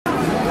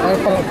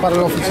para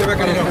la oficina.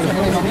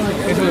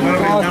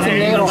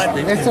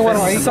 Este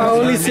bueno ahí.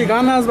 Saúl, y si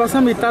ganas, ¿vas a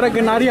invitar a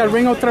Gennady al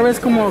ring otra vez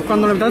como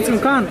cuando le das un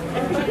can?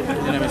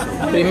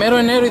 Primero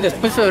enero y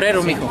después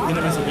febrero, mijo.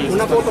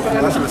 Una foto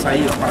para los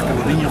ahí, para que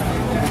los niños.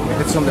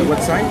 Estos son de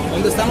website.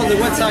 ¿Dónde están los de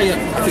website?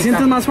 ¿Te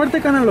sientes más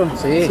fuerte, Canelo?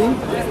 Sí.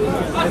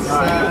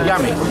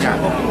 Llame,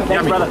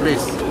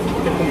 please.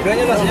 El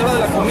cumpleaños la señora de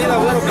la comida,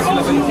 bueno, que se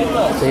la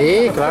felicita.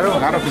 Sí, claro.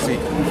 Claro que sí.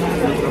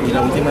 Y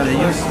la última de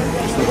ellos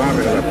se van a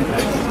regalar.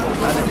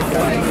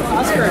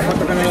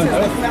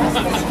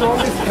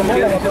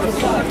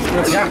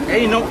 Ya,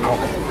 hey, no.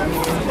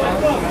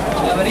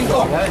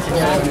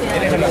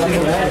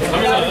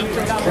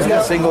 It's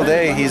a single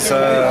day. He's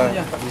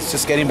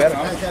just getting better.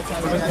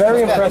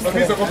 Very impressive.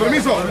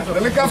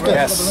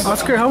 Yes.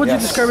 Oscar, how would you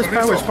describe his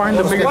power sparring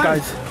the bigger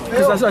guys?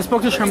 Because I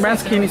spoke to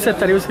Shambransky and he said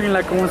that he was hitting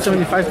like a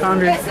 175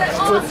 pounder.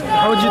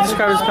 How would you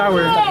describe his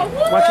power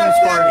watching him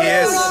spar? He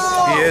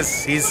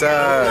is. He's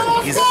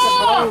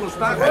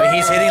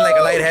hitting like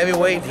a light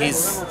heavyweight.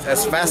 He's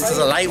as fast as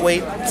a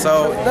lightweight.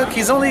 So look,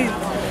 he's only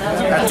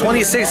at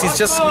 26. He's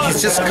just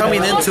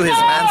coming into his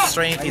man's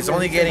strength. He's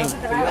only getting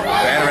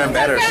better and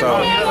better. So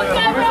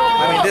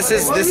I mean, this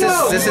is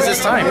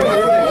his time.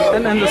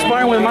 And the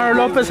sparring with Mario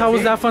Lopez, how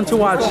was that fun to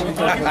watch?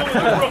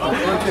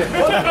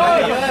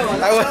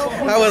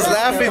 I was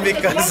laughing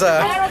because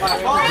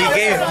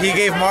he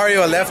gave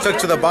Mario a left hook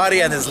to the body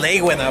and his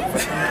leg went up,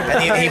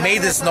 and he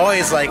made this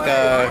noise like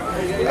I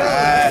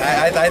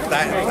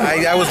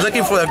was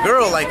looking for the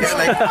girl like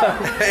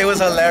it was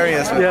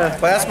hilarious. Yeah.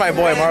 But that's my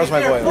boy. Mario's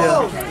my boy.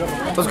 Yeah.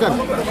 Oscar,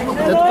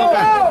 te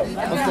toca.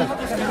 Oscar.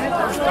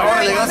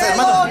 Gracias,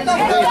 hermano.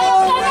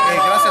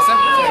 Gracias.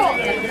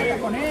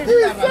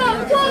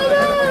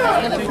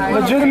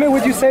 Legitimate,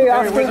 would you say,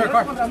 Oscar?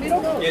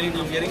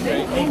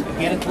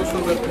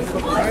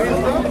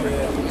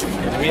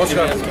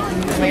 Oscar.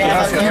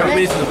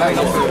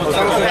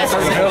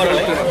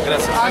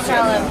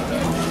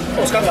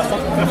 Oscar, la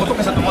foto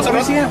que se tomó hace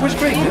rato.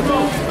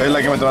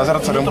 La que me tomó hace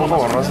rato salió un poco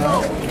borrosa.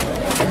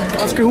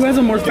 Oscar, who has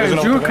the more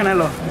fans, you or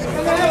Canelo?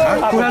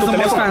 Who has the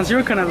most fans, you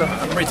or Canelo?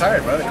 I'm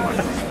retired, brother.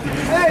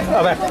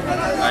 A ver.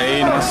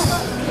 Ahí nomás.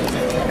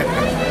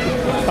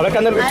 A ver,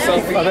 Canelo. A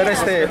ver,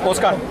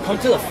 Oscar. Come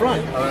to the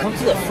front. Come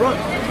to the front.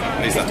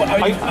 Ahí está.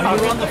 Are you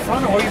on the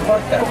front or where you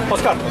parked at?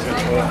 Oscar.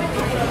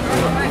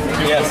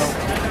 Yes.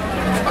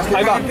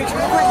 Ahí va.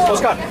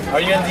 Oscar.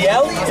 Are you in the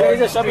alley? Yeah,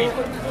 he's a chubby.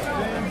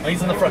 Oh,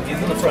 he's in the front.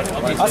 He's in the front.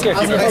 Oscar,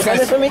 can you stand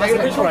this for me? Vale,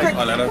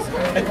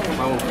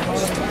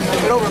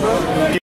 gracias.